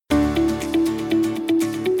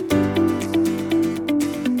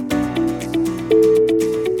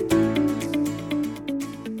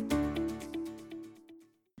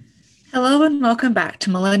welcome back to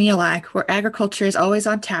Millennial Ag, where agriculture is always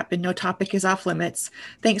on tap and no topic is off limits.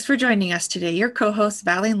 Thanks for joining us today, your co-hosts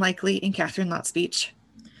Valen Likely and Catherine Lotspeech.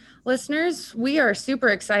 Listeners, we are super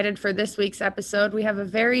excited for this week's episode. We have a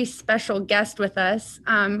very special guest with us.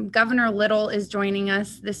 Governor Little is joining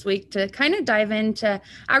us this week to kind of dive into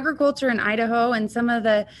agriculture in Idaho and some of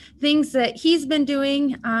the things that he's been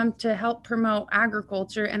doing to help promote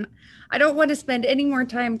agriculture. And I don't want to spend any more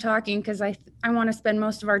time talking because I want to spend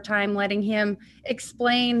most of our time letting him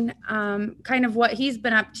explain kind of what he's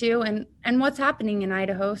been up to and what's happening in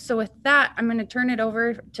Idaho. So with that, I'm going to turn it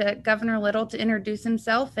over to Governor Little to introduce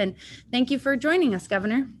himself. And thank you for joining us,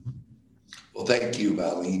 Governor. Well, thank you,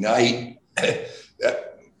 Valene.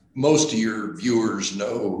 Most of your viewers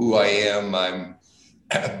know who I am. I'm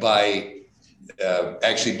by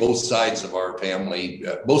actually both sides of our family,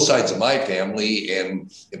 both sides of my family,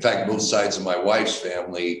 and in fact, both sides of my wife's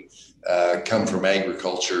family come from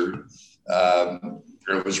agriculture. I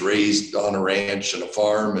was raised on a ranch and a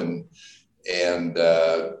farm and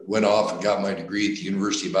went off and got my degree at the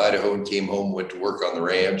University of Idaho and came home, went to work on the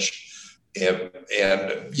ranch and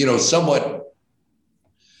you know, somewhat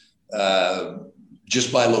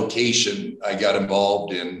just by location, I got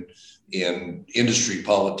involved in industry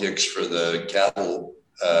politics for the cattle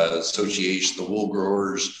association, the wool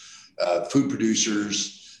growers, food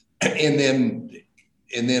producers, and then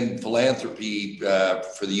philanthropy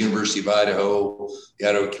for the University of Idaho, the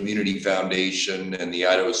Idaho Community Foundation, and the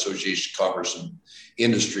Idaho Association of Commerce and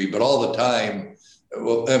Industry. But all the time,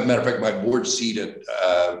 well, as a matter of fact, my board seat at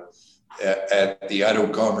the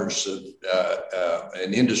Idaho Commerce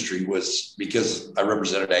and Industry was because I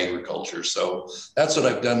represented agriculture. So that's what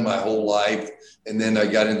I've done my whole life. And then I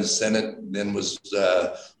got into the Senate, and then was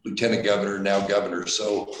lieutenant governor, now governor.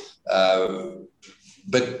 So,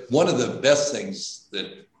 but one of the best things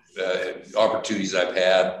that opportunities I've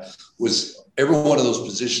had was every one of those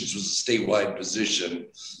positions was a statewide position.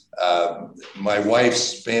 My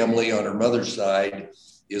wife's family on her mother's side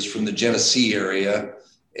is from the Genesee area.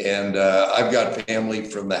 And I've got family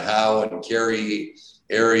from the Howe and Cary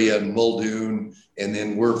area and Muldoon, and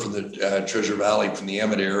then we're from the Treasure Valley from the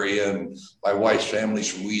Emmett area, and my wife's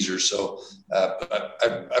family's from Weiser. So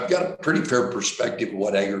I've got a pretty fair perspective of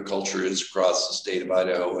what agriculture is across the state of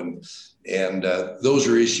Idaho, and those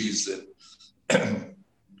are issues that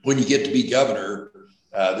when you get to be governor,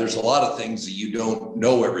 there's a lot of things that you don't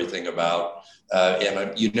know everything about.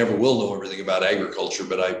 And you never will know everything about agriculture,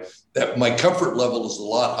 but my comfort level is a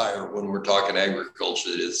lot higher when we're talking agriculture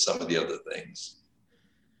than it is some of the other things.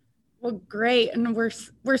 Well, great. And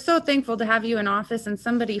we're so thankful to have you in office and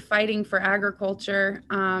somebody fighting for agriculture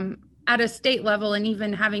at a state level and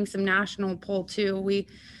even having some national pull too.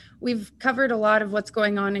 We've covered a lot of what's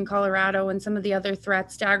going on in Colorado and some of the other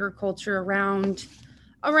threats to agriculture around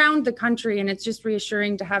the country. And it's just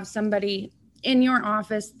reassuring to have somebody in your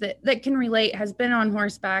office that can relate, has been on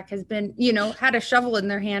horseback, has been, had a shovel in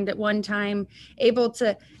their hand at one time, able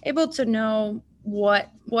to know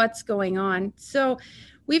what's going on. So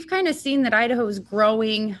we've kind of seen that Idaho is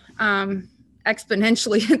growing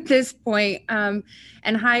exponentially at this point, and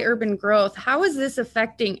high urban growth. How is this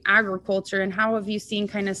affecting agriculture, and how have you seen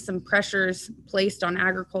kind of some pressures placed on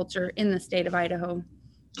agriculture in the state of Idaho?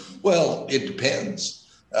 Well, it depends.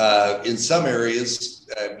 In some areas,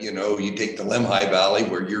 you take the Lemhi Valley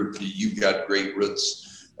where you've got great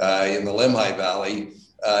roots in the Lemhi Valley.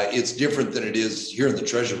 It's different than it is here in the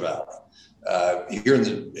Treasure Valley. Here in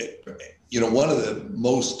the, one of the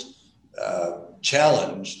most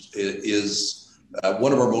challenged is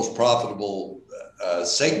one of our most profitable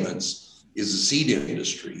segments is the seed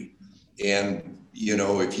industry. And,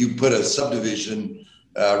 if you put a subdivision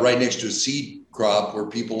right next to a seed crop where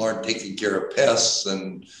people aren't taking care of pests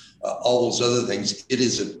and all those other things, it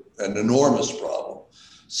is an enormous problem.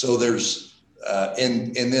 So there's,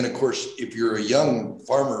 and then of course, if you're a young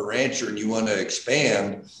farmer or rancher and you want to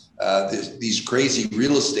expand, these crazy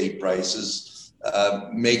real estate prices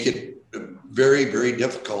make it very, very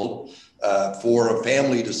difficult for a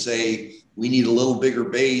family to say, we need a little bigger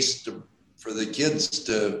base for the kids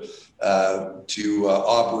to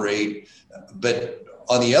operate. But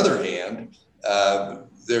on the other hand,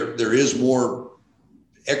 there is more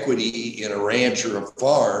equity in a ranch or a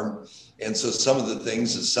farm. And so some of the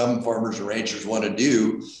things that some farmers and ranchers want to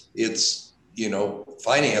do, it's,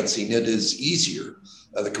 financing it is easier.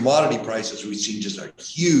 The commodity prices, we've seen just a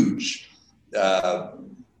huge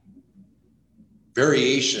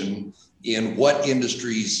variation in what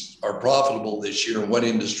industries are profitable this year and what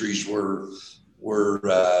industries were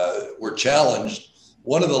challenged.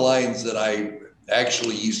 One of the lines that I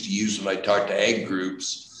actually used to use when I talked to ag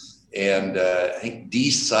groups And I think D.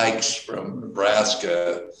 Sykes from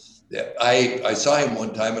Nebraska, I saw him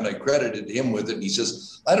one time and I credited him with it. And he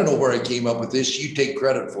says, I don't know where I came up with this. You take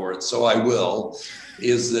credit for it. So I will,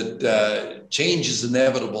 is that change is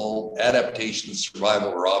inevitable, adaptation and survival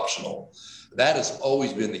are optional. That has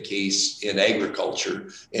always been the case in agriculture.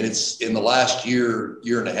 And it's in the last year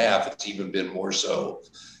and a half, it's even been more so.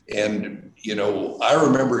 And, I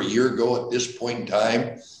remember a year ago at this point in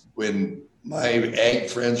time when my ag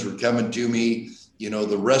friends were coming to me,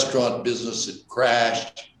 the restaurant business had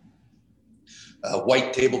crashed,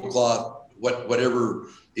 white tablecloth, whatever,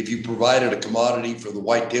 if you provided a commodity for the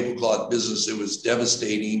white tablecloth business, it was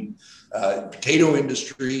devastating. Potato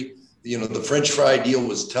industry, the French fry deal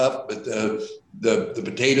was tough, but the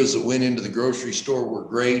potatoes that went into the grocery store were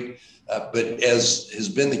great. But as has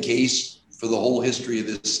been the case for the whole history of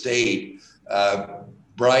this state,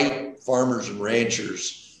 bright farmers and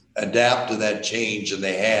ranchers adapt to that change, and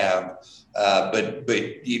they have. But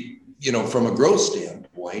from a growth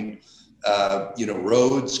standpoint,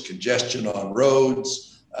 roads, congestion on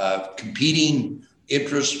roads, competing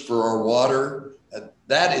interests for our water,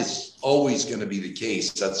 that is always going to be the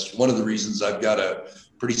case. That's one of the reasons I've got a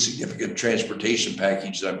pretty significant transportation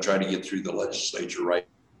package that I'm trying to get through the legislature right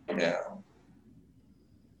now.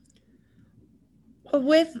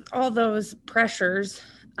 With all those pressures,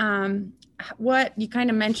 what you kind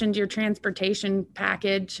of mentioned your transportation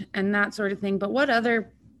package and that sort of thing, but what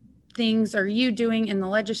other things are you doing in the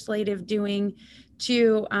legislative doing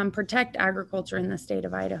to protect agriculture in the state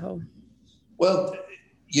of Idaho? Well,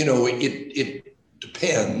 it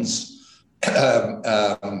depends,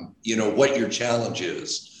 what your challenge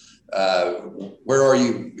is. Where are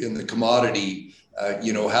you in the commodity?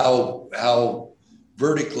 How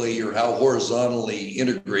vertically or how horizontally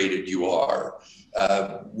integrated you are.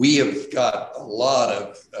 We have got a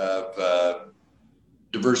lot of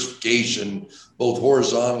diversification, both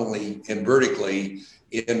horizontally and vertically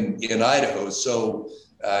in Idaho. So,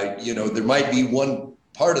 there might be one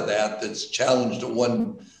part of that that's challenged at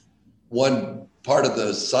one part of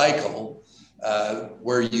the cycle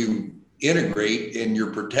where you integrate and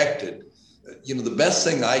you're protected. The best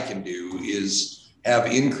thing I can do is have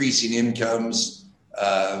increasing incomes,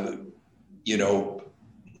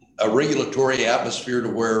 a regulatory atmosphere to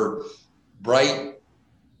where bright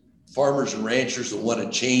farmers and ranchers that want to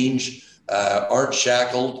change aren't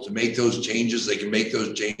shackled to make those changes. They can make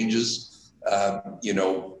those changes.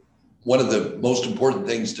 One of the most important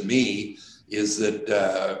things to me is that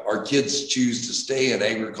our kids choose to stay in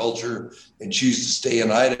agriculture and choose to stay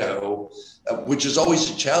in Idaho, which is always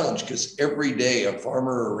a challenge because every day a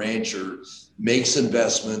farmer or rancher makes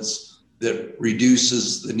investments that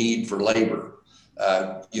reduces the need for labor.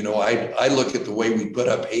 I look at the way we put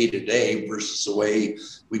up hay today versus the way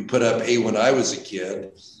we put up hay when I was a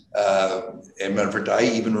kid. And matter of fact, I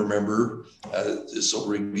even remember, this will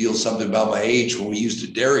reveal something about my age, when we used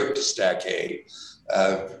a derrick to stack hay,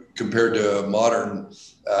 compared to a modern,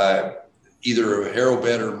 either a harrow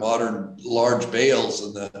bed or modern large bales,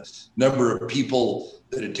 and the number of people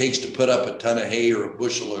that it takes to put up a ton of hay or a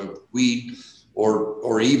bushel of wheat,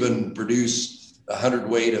 or even produce 100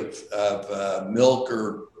 weight of milk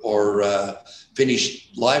or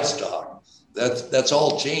finished livestock. That's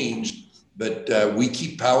all changed, but we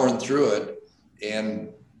keep powering through it. And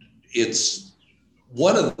it's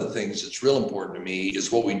one of the things that's real important to me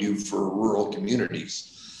is what we do for rural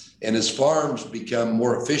communities. And as farms become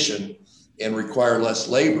more efficient and require less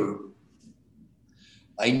labor,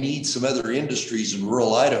 I need some other industries in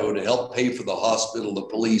rural Idaho to help pay for the hospital, the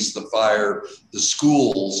police, the fire, the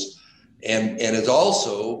schools. And it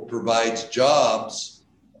also provides jobs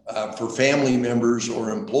for family members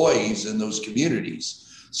or employees in those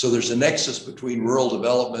communities. So there's a nexus between rural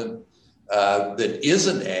development that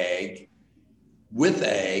isn't ag with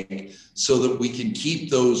ag, so that we can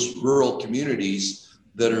keep those rural communities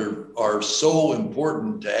that are so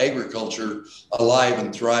important to agriculture alive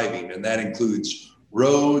and thriving. And that includes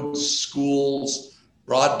roads, schools,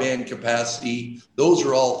 broadband capacity. Those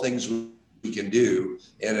are all things we can do.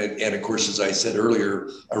 And of course, as I said earlier,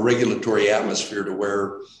 a regulatory atmosphere to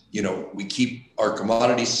where, we keep our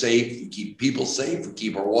commodities safe, we keep people safe, we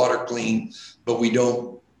keep our water clean, but we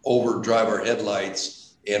don't overdrive our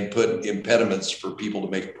headlights and put impediments for people to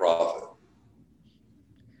make a profit.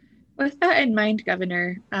 With that in mind,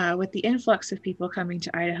 Governor, with the influx of people coming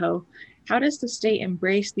to Idaho, how does the state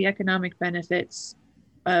embrace the economic benefits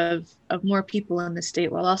of more people in the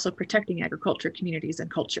state while also protecting agriculture, communities,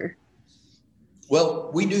 and culture?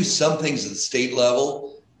 Well, we do some things at the state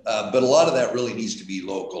level. But a lot of that really needs to be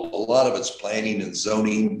local. A lot of it's planning and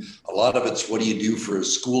zoning. A lot of it's what do you do for a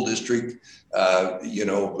school district?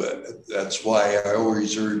 That's why I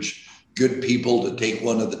always urge good people to take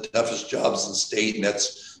one of the toughest jobs in the state, and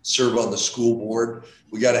that's serve on the school board.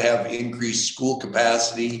 We got to have increased school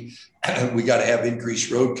capacity. We got to have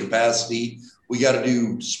increased road capacity. We got to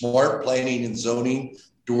do smart planning and zoning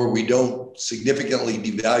to where we don't significantly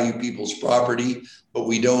devalue people's property, but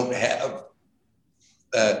we don't have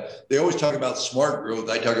they always talk about smart growth.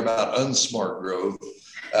 I talk about unsmart growth.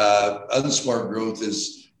 Unsmart growth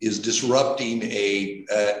is disrupting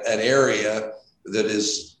an area that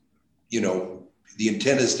is, the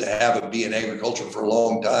intent is to have it be in agriculture for a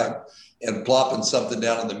long time, and plopping something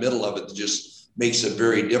down in the middle of it just makes it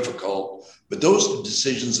very difficult. But those are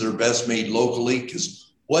decisions that are best made locally,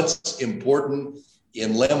 because what's important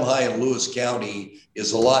in Lemhi and Lewis County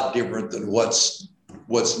is a lot different than what's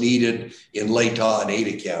needed in Latah and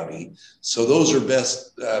Ada County. So those are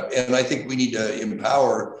best, and I think we need to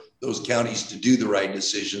empower those counties to do the right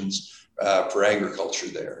decisions for agriculture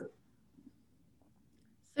there.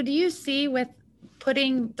 So do you see, with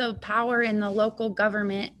putting the power in the local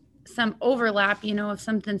government, some overlap, if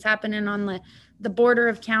something's happening on the border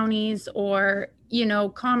of counties or,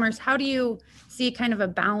 commerce, how do you see kind of a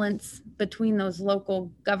balance between those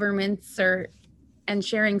local governments and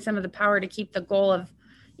sharing some of the power to keep the goal of,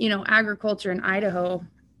 agriculture in Idaho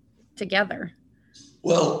together?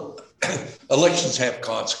 Well, elections have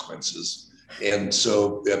consequences. And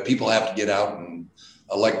so people have to get out and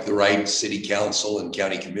elect the right city council and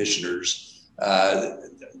county commissioners.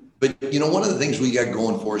 But, one of the things we got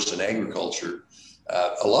going for us in agriculture,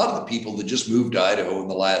 a lot of the people that just moved to Idaho in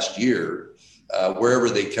the last year, wherever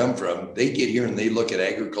they come from, they get here and they look at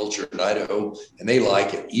agriculture in Idaho and they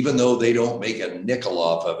like it, even though they don't make a nickel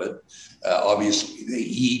off of it. Obviously, they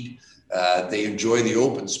eat, they enjoy the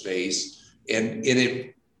open space, and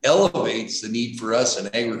it elevates the need for us in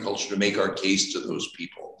agriculture to make our case to those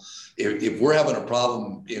people. If we're having a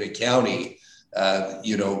problem in a county,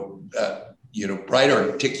 bright,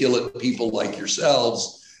 articulate people like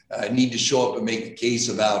yourselves need to show up and make a case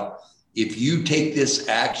about, if you take this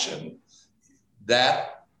action,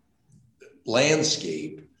 that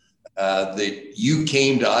landscape that you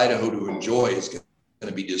came to Idaho to enjoy is going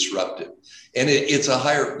to be disrupted. And it's a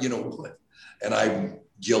higher, and I'm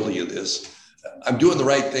guilty of this. I'm doing the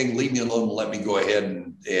right thing. Leave me alone and let me go ahead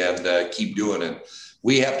and keep doing it.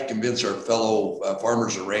 We have to convince our fellow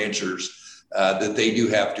farmers and ranchers that they do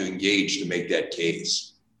have to engage to make that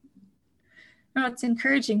case. No, it's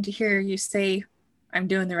encouraging to hear you say, I'm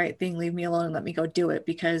doing the right thing, leave me alone and let me go do it,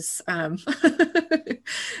 because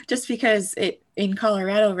just because in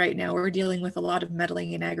Colorado right now, we're dealing with a lot of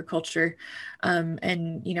meddling in agriculture.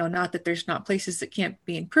 And, not that there's not places that can't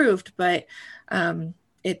be improved, but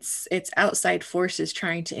it's outside forces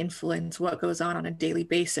trying to influence what goes on a daily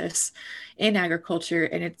basis in agriculture.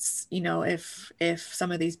 And it's, if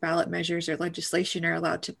some of these ballot measures or legislation are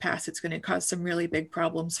allowed to pass, it's going to cause some really big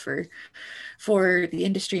problems for the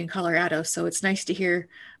industry in Colorado. So it's nice to hear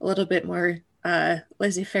a little bit more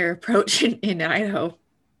laissez-faire approach in Idaho.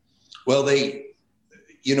 Well,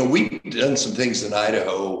 we've done some things in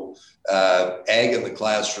Idaho, ag in the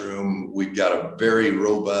classroom. We've got a very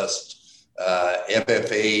robust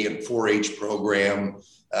FFA and 4-H program,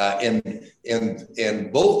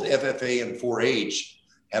 and both FFA and 4-H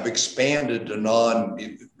have expanded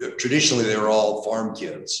to traditionally they were all farm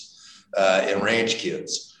kids and ranch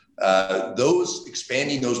kids.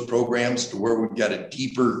 Expanding those programs to where we've got a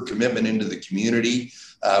deeper commitment into the community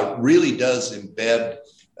really does embed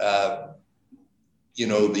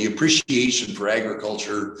the appreciation for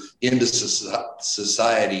agriculture into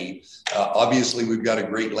society. Obviously, we've got a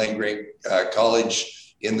great land-grant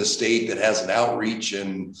college in the state that has an outreach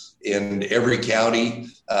in every county.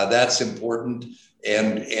 That's important.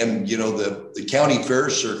 And the county fair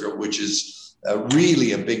circuit, which is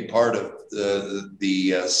really a big part of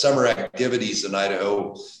the summer activities in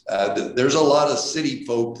Idaho. There's a lot of city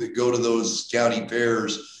folk that go to those county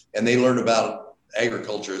fairs and they learn about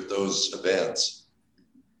agriculture at those events.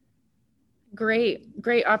 Great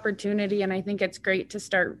opportunity. And I think it's great to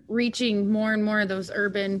start reaching more and more of those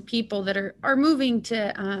urban people that are moving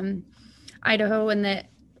to Idaho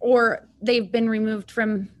or they've been removed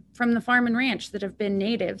from the farm and ranch that have been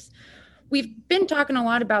natives. We've been talking a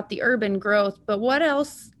lot about the urban growth, but what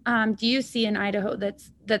else do you see in Idaho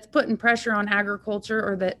that's putting pressure on agriculture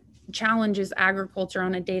or that challenges agriculture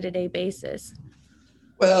on a day-to-day basis?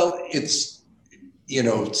 Well, it's,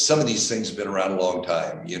 some of these things have been around a long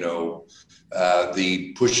time,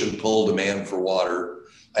 the push and pull demand for water.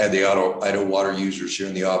 I had the Idaho water users here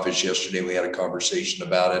in the office yesterday. We had a conversation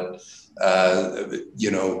about it. The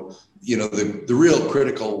real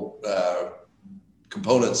critical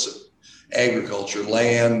components of agriculture,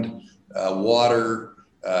 land, water,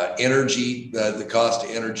 energy, the cost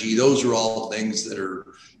of energy, those are all things that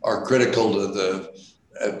are critical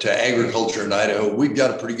to agriculture in Idaho. We've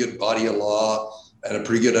got a pretty good body of law and a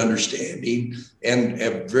pretty good understanding, and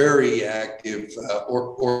have very active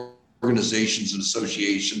organizations and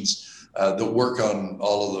associations that work on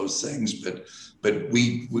all of those things. But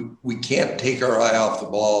we can't take our eye off the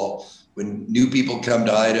ball when new people come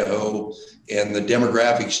to Idaho and the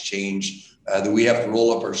demographics change. That we have to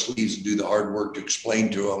roll up our sleeves and do the hard work to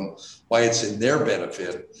explain to them why it's in their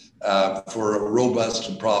benefit for a robust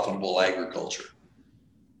and profitable agriculture.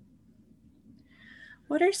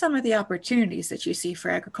 What are some of the opportunities that you see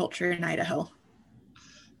for agriculture in Idaho?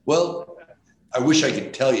 Well, I wish I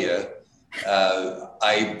could tell you.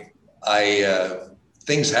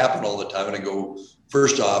 Things happen all the time, and I go,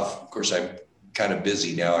 first off, of course, I'm kind of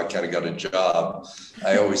busy now. I kind of got a job.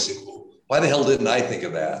 I always think, well, why the hell didn't I think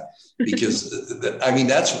of that? Because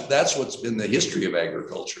that's what's been the history of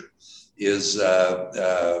agriculture is,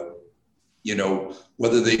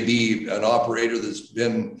 whether they be an operator that's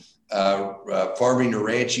been farming or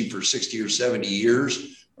ranching for 60 or 70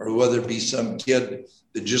 years, or whether it be some kid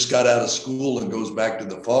that just got out of school and goes back to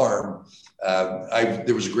the farm.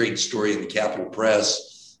 There was a great story in the Capital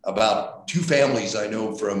Press about two families I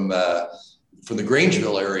know from the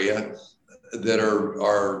Grangeville area that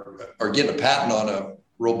are getting a patent on a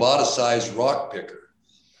roboticized rock picker.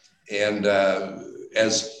 And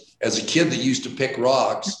as a kid that used to pick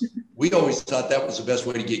rocks, we always thought that was the best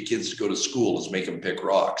way to get kids to go to school, is make them pick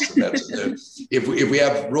rocks. And that's if we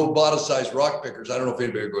have roboticized rock pickers, I don't know if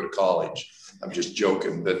anybody would go to college. I'm just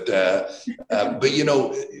joking, but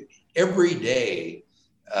every day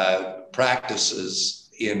practices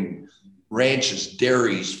in ranches,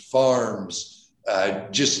 dairies, farms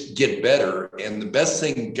just get better. And the best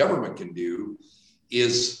thing government can do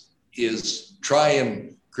is try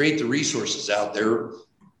and create the resources out there.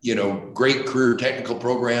 Great career technical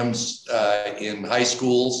programs in high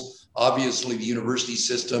schools, obviously the university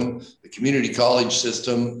system, the community college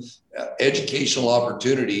system, educational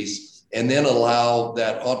opportunities, and then allow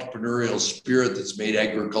that entrepreneurial spirit that's made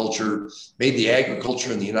the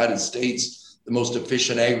agriculture in the United States the most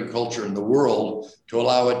efficient agriculture in the world, to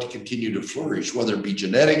allow it to continue to flourish, whether it be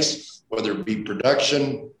genetics, whether it be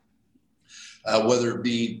production, whether it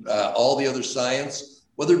be all the other science,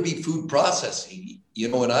 whether it be food processing.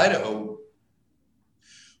 In Idaho,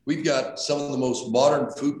 we've got some of the most modern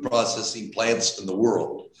food processing plants in the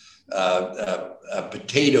world.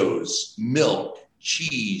 Potatoes, milk,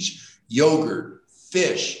 cheese, yogurt,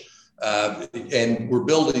 fish, and we're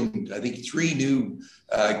building, I think, 3 new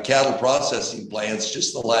cattle processing plants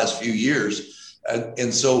just in the last few years.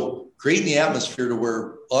 And so creating the atmosphere to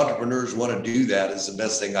where entrepreneurs want to do that is the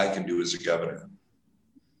best thing I can do as a governor.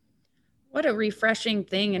 What a refreshing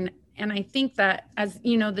thing. And I think that as,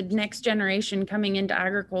 the next generation coming into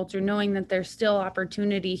agriculture, knowing that there's still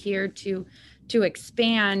opportunity here to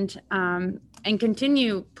expand and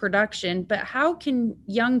continue production, but how can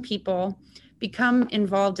young people become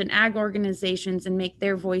involved in ag organizations and make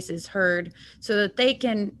their voices heard so that they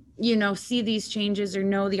can, see these changes or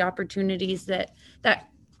know the opportunities that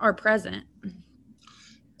are present?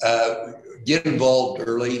 Get involved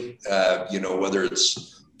early, whether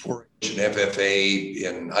it's 4-H and FFA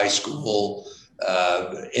in high school,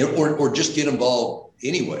 or just get involved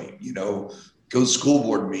anyway, go to school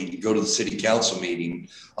board meeting, go to the city council meeting.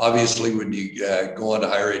 Obviously, when you go on to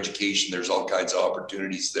higher education, there's all kinds of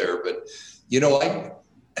opportunities there. But,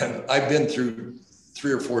 I've been through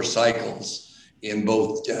 3 or 4 cycles in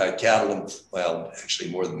both cattle and, well, actually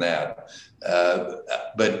more than that.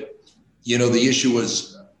 But, the issue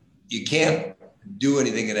was you can't do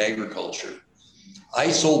anything in agriculture. I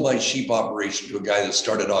sold my sheep operation to a guy that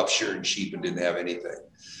started off shearing sheep and didn't have anything.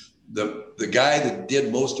 The guy that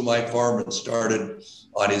did most of my farm and started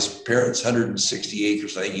on his parents' 160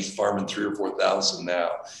 acres, I think he's farming 3,000 or 4,000 now.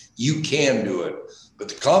 You can do it. But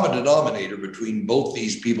the common denominator between both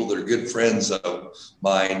these people that are good friends of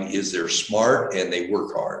mine is they're smart and they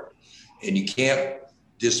work hard. And you can't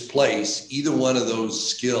displace either one of those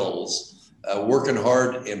skills, working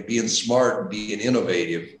hard and being smart and being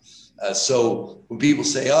innovative. So when people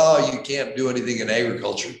say, oh, you can't do anything in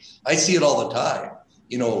agriculture, I see it all the time.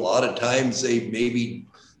 A lot of times they maybe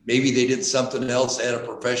they did something else, they had a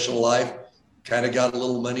professional life. kind of got a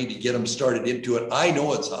little money to get them started into it. I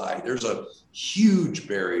know it's high. There's a huge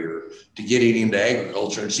barrier to getting into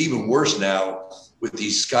agriculture. It's even worse now with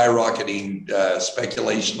these skyrocketing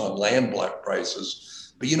speculation on land block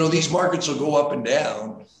prices. But these markets will go up and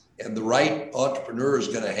down, and the right entrepreneur is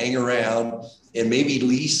going to hang around and maybe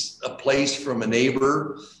lease a place from a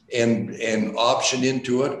neighbor and option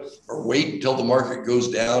into it, or wait until the market goes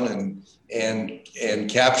down and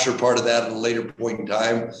capture part of that at a later point in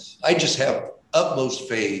time. I just have utmost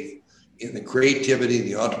faith in the creativity and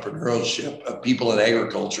the entrepreneurship of people in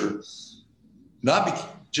agriculture,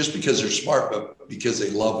 just because they're smart, but because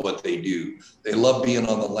they love what they do. They love being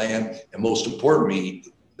on the land, and most importantly,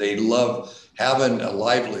 they love having a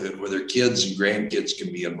livelihood where their kids and grandkids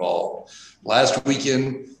can be involved. Last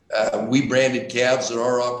weekend, we branded calves at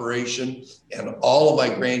our operation, and all of my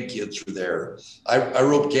grandkids were there. I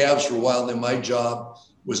roped calves for a while, and then my job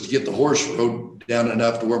was to get the horse rode down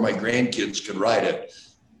enough to where my grandkids could ride it.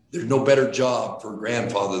 There's no better job for a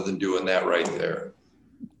grandfather than doing that right there.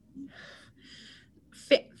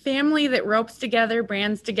 Family that ropes together,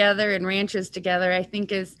 brands together, and ranches together, I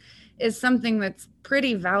think is something that's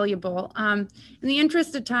pretty valuable. In the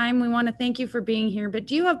interest of time, we want to thank you for being here, but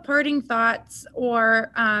do you have parting thoughts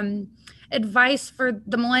or advice for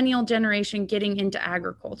the millennial generation getting into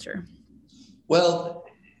agriculture? Well,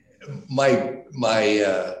 my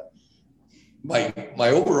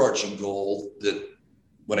overarching goal, that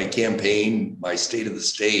when I campaign my state of the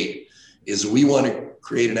state, is we want to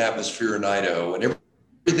create an atmosphere in Idaho, and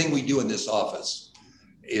everything we do in this office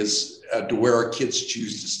is to where our kids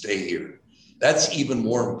choose to stay here. That's even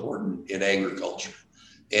more important in agriculture.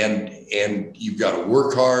 And you've got to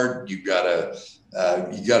work hard. You've got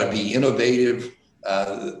to be innovative.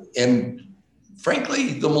 And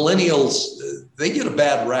frankly, the millennials, they get a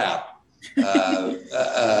bad rap.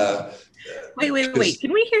 Wait.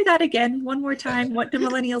 Can we hear that again one more time? What do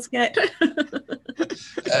millennials get?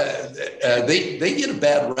 They get a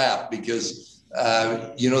bad rap because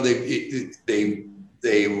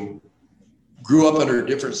they grew up under a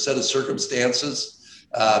different set of circumstances.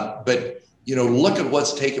 But look at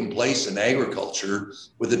what's taken place in agriculture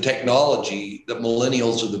with the technology that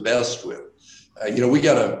millennials are the best with. We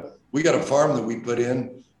got a farm that we put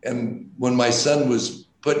in, and when my son was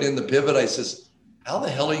putting in the pivot, I says, how the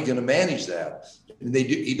hell are you going to manage that? And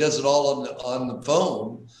he does it all on the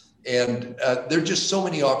phone. And there are just so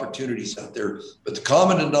many opportunities out there. But the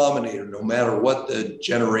common denominator, no matter what the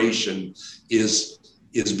generation, is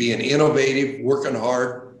being innovative, working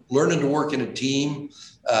hard, learning to work in a team.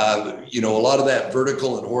 A lot of that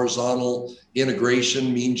vertical and horizontal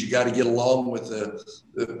integration means you got to get along with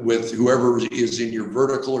whoever is in your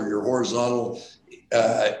vertical or your horizontal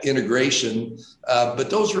integration.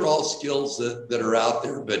 But those are all skills that are out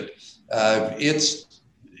there. But the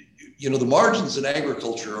margins in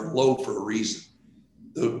agriculture are low for a reason.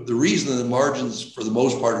 The reason the margins for the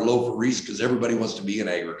most part are low for a reason because everybody wants to be in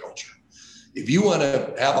agriculture. If you want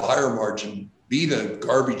to have a higher margin, be the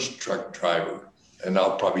garbage truck driver, and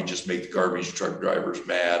I'll probably just make the garbage truck drivers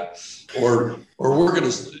mad, or we're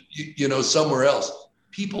going to, somewhere else.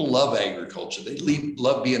 People love agriculture. They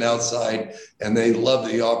love being outside, and they love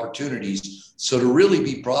the opportunities. So to really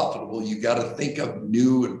be profitable, you got to think of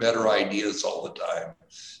new and better ideas all the time.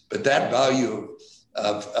 But that value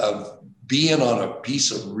of being on a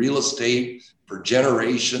piece of real estate for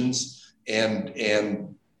generations, and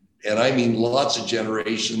I mean lots of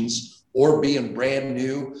generations, or being brand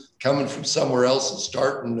new, coming from somewhere else and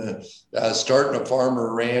starting a farm or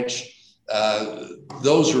a ranch,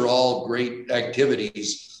 those are all great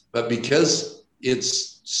activities. But because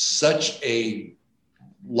it's such a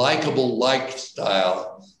likable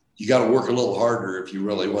lifestyle, you got to work a little harder if you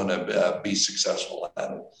really want to be successful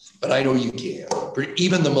at it. But I know you can,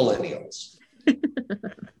 even the millennials.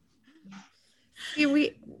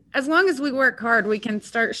 See, as long as we work hard, we can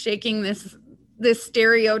start shaking this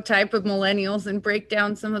stereotype of millennials and break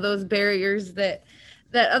down some of those barriers that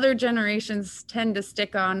other generations tend to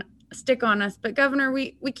stick on us. But Governor,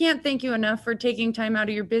 we can't thank you enough for taking time out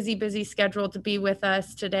of your busy schedule to be with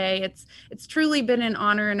us today. It's truly been an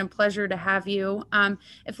honor and a pleasure to have you.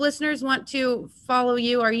 If listeners want to follow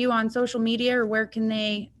you, are you on social media, or where can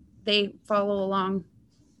they follow along?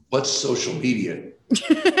 What's social media?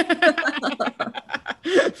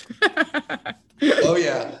 Oh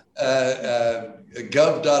yeah,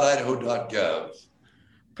 gov.idaho.gov.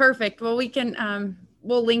 Perfect. Well, we can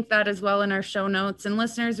we'll link that as well in our show notes. And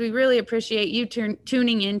listeners, we really appreciate you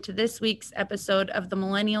tuning in to this week's episode of the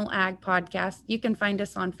Millennial Ag Podcast. You can find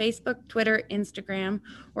us on Facebook, Twitter, Instagram,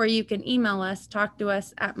 or you can email us, talk to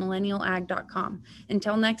us at millennialag.com.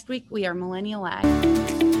 Until next week, we are Millennial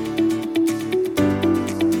Ag.